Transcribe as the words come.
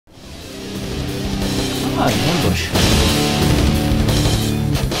Ah, an ambush.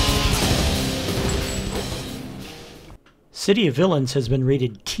 City of Villains has been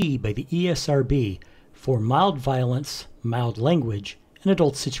rated T by the ESRB for mild violence, mild language, and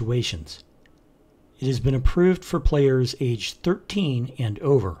adult situations. It has been approved for players aged 13 and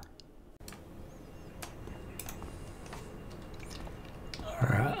over.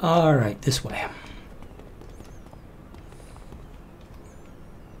 All right, this way.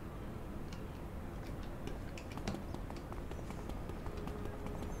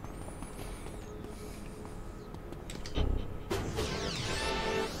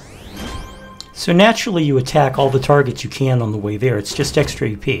 So naturally you attack all the targets you can on the way there. It's just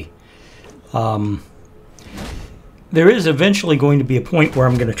extra EP. There is eventually going to be a point where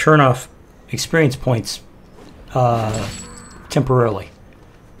I'm going to turn off experience points temporarily,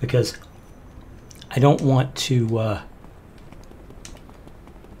 because I don't want to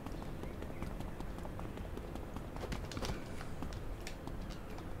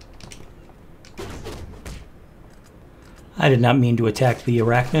I did not mean to attack the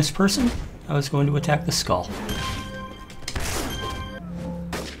Arachnus person. I was going to attack the skull.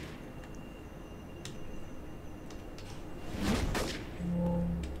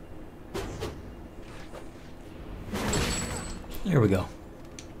 There we go.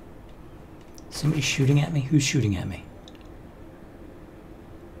 Somebody's shooting at me? Who's shooting at me?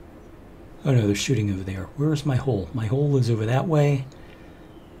 Oh no, they're shooting over there. Where's my hole? My hole is over that way.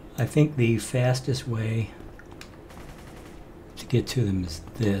 I think the fastest way to get to them is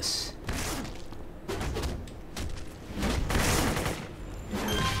this.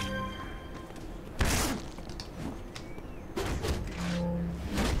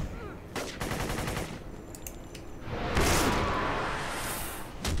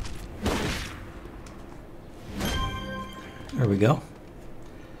 There we go.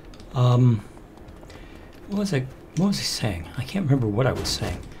 What was I saying? I can't remember what I was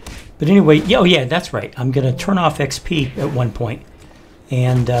saying. But anyway, yeah, oh yeah, that's right. I'm going to turn off XP at one point,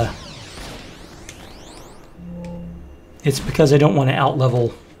 and it's because I don't want to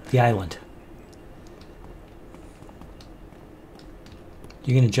outlevel the island.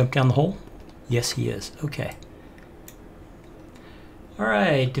 You going to jump down the hole? Yes, he is. Okay. All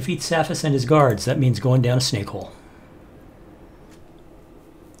right, defeat Saphis and his guards. That means going down a snake hole.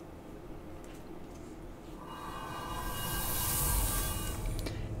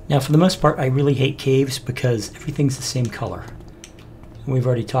 Now, for the most part, I really hate caves because everything's the same color. And we've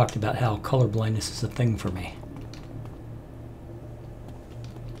already talked about how color blindness is a thing for me.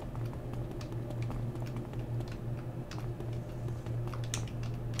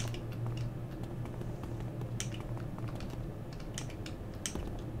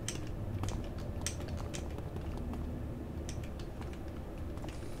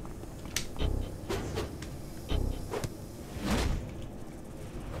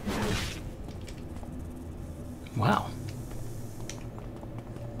 Wow.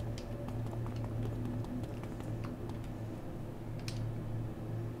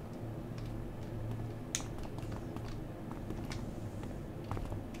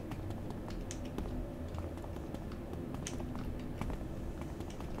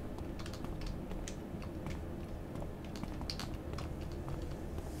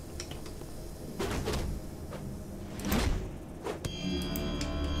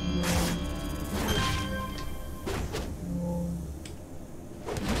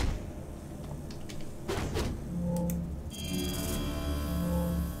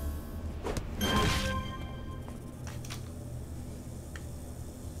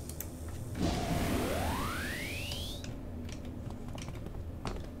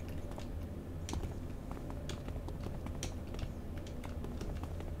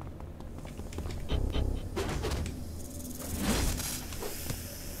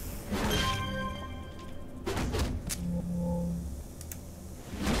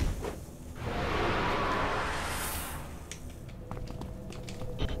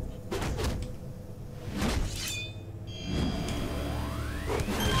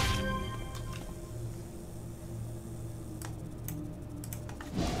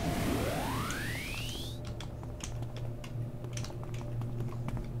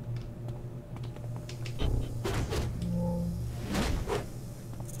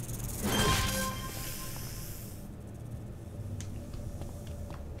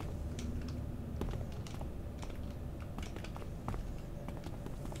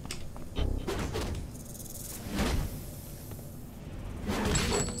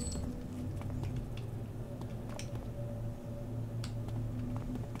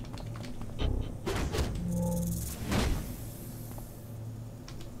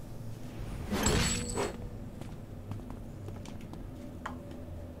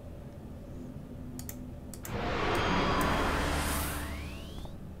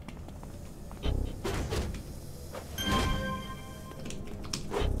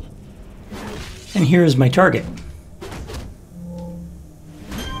 And here is my target.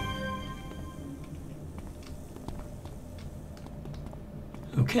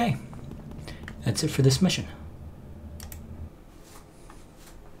 Okay, that's it for this mission.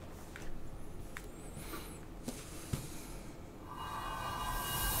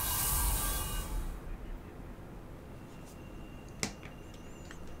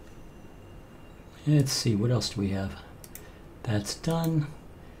 Let's see, what else do we have? That's done.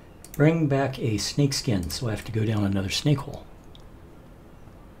 Bring back a snake skin, so I have to go down another snake hole.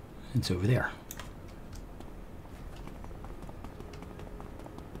 It's over there.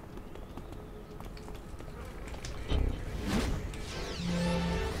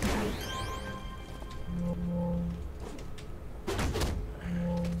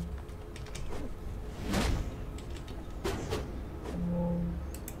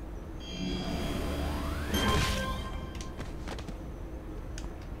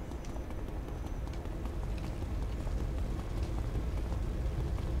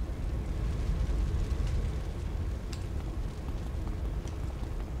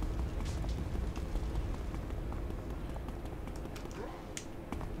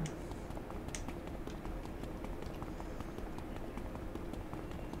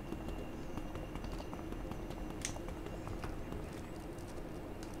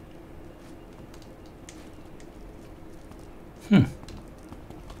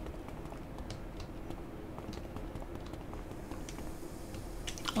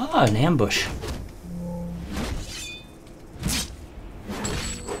 Ah, an ambush.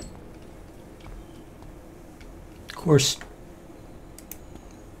 Of course,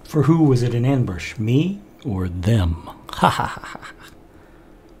 for who was it an ambush? Me or them? Ha ha ha ha.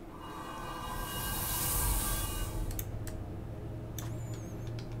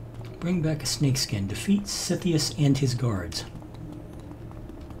 Bring back a snakeskin. Defeat Scythius and his guards.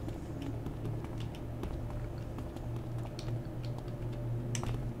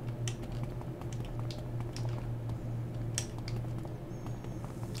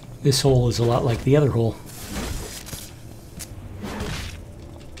 This hole is a lot like the other hole.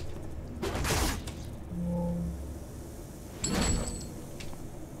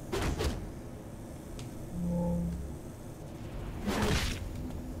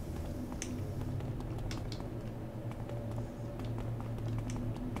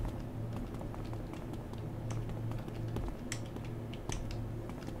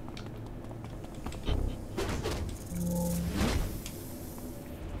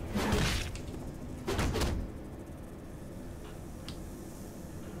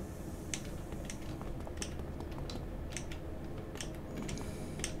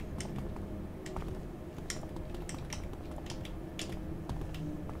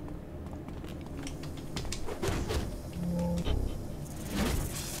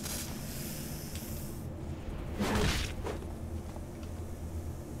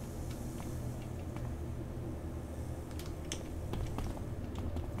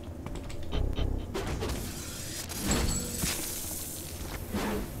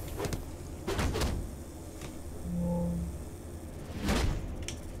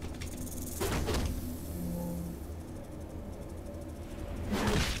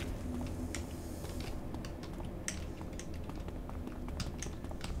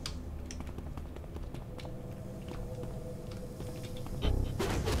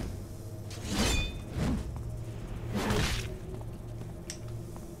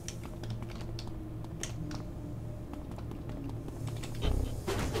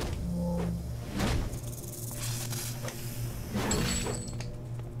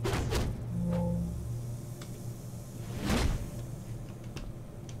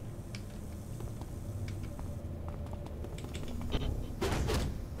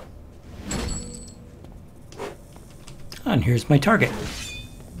 And here's my target.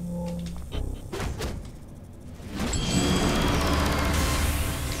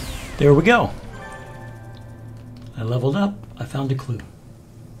 There we go. I leveled up. I found a clue.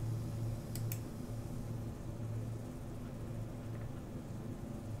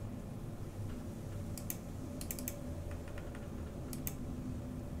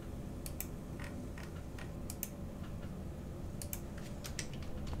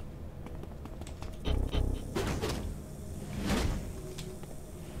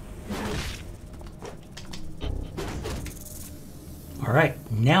 All right,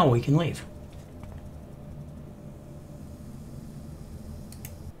 now we can leave.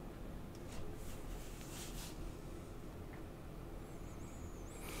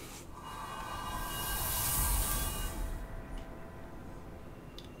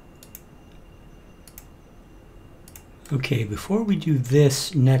 Okay, before we do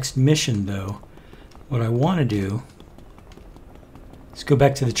this next mission though, what I want to do is go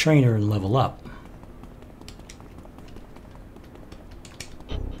back to the trainer and level up.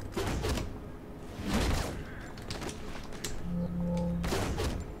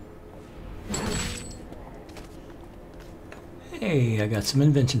 Hey, I got some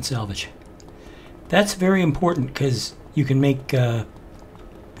invention salvage. That's very important because you can make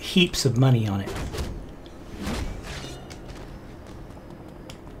heaps of money on it.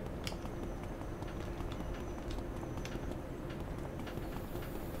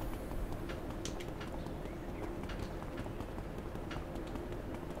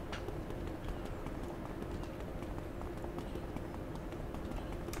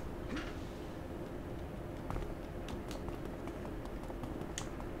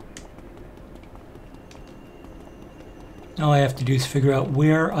 All I have to do is figure out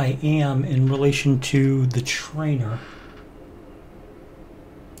where I am in relation to the trainer.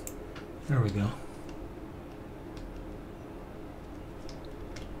 There we go.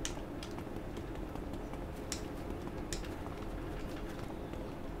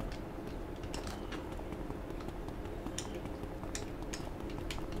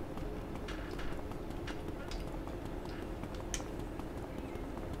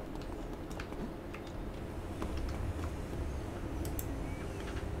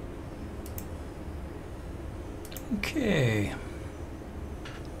 Okay,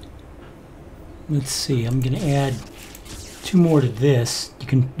 let's see. I'm going to add 2 more to this.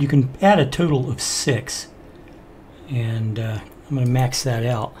 You can add a total of 6, and I'm going to max that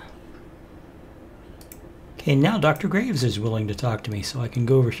out. Okay, now Dr. Graves is willing to talk to me, so I can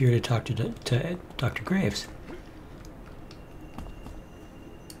go over here to talk to Dr. Graves.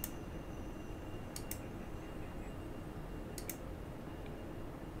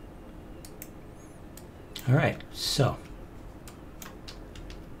 All right, so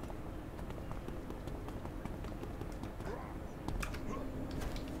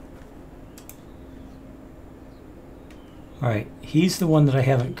all right, he's the one that I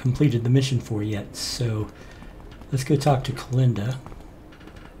haven't completed the mission for yet, so let's go talk to Kalinda.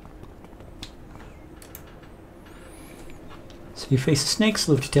 So you face the snakes,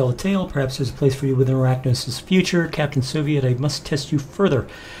 live to tell the tale. Perhaps there's a place for you within Arachnos' future. Captain Soviet, I must test you further.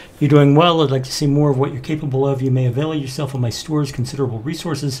 You're doing well. I'd like to see more of what you're capable of. You may avail yourself of my store's considerable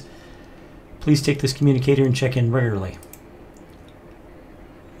resources. Please take this communicator and check in regularly.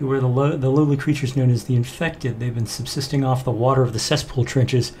 You are the lowly creatures known as the infected. They've been subsisting off the water of the cesspool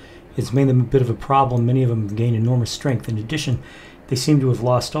trenches. It's made them a bit of a problem. Many of them have gained enormous strength. In addition, they seem to have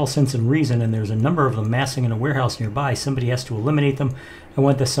lost all sense and reason, and there's a number of them massing in a warehouse nearby. Somebody has to eliminate them. I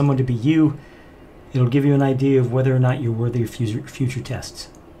want that someone to be you. It'll give you an idea of whether or not you're worthy of future tests.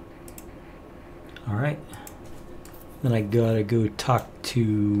 All right. Then I gotta go talk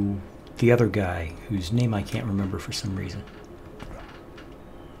to the other guy, whose name I can't remember for some reason.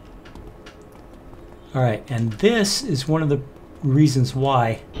 All right, and this is one of the reasons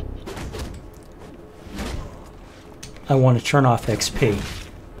why I want to turn off XP,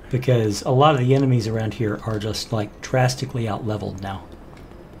 because a lot of the enemies around here are just like drastically out-leveled now.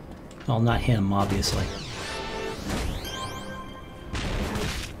 Well, not him, obviously.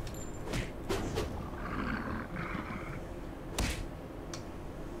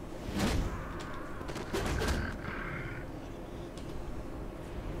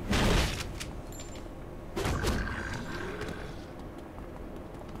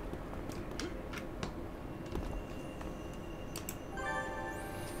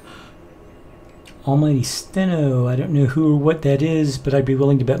 Almighty Steno, I don't know who or what that is, but I'd be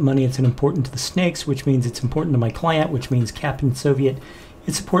willing to bet money it's important to the snakes, which means it's important to my client, which means Captain Soviet,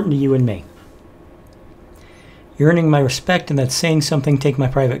 it's important to you and me. You're earning my respect, and that's saying something. Take my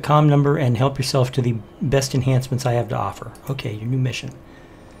private comm number and help yourself to the best enhancements I have to offer. Okay, your new mission.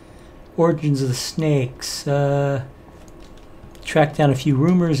 Origins of the snakes. Track down a few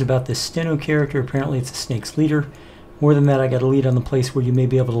rumors about this Steno character. Apparently it's a snake's leader. More than that, I got a lead on the place where you may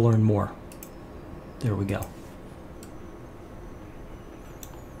be able to learn more. There we go.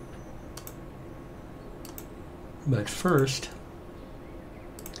 But first,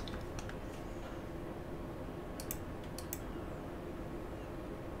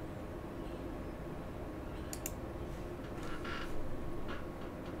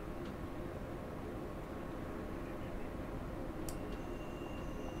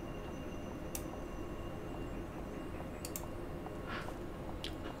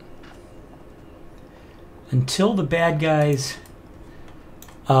 until the bad guys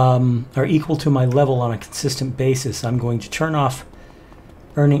are equal to my level on a consistent basis, I'm going to turn off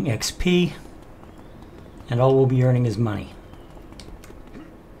earning XP, and all we'll be earning is money.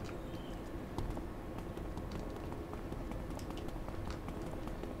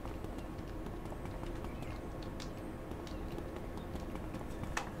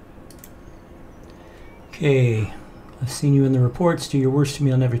 Okay, I've seen you in the reports. Do your worst to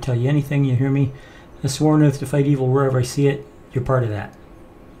me, I'll never tell you anything. You hear me? A sworn oath to fight evil wherever I see it. You're part of that.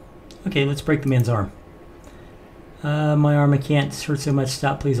 Okay, let's break the man's arm. My arm, I can't hurt so much.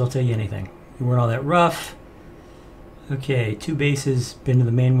 Stop, please, I'll tell you anything. You weren't all that rough. Okay, 2 bases. Been to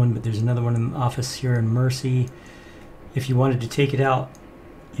the main one, but there's another one in the office here in Mercy. If you wanted to take it out,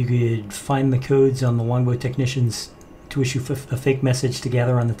 you could find the codes on the longbow technicians to issue a fake message to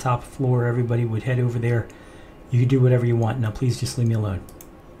gather on the top floor. Everybody would head over there. You could do whatever you want. Now please just leave me alone.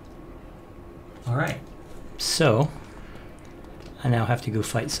 Alright. So I now have to go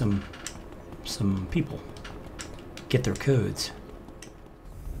fight some people. Get their codes.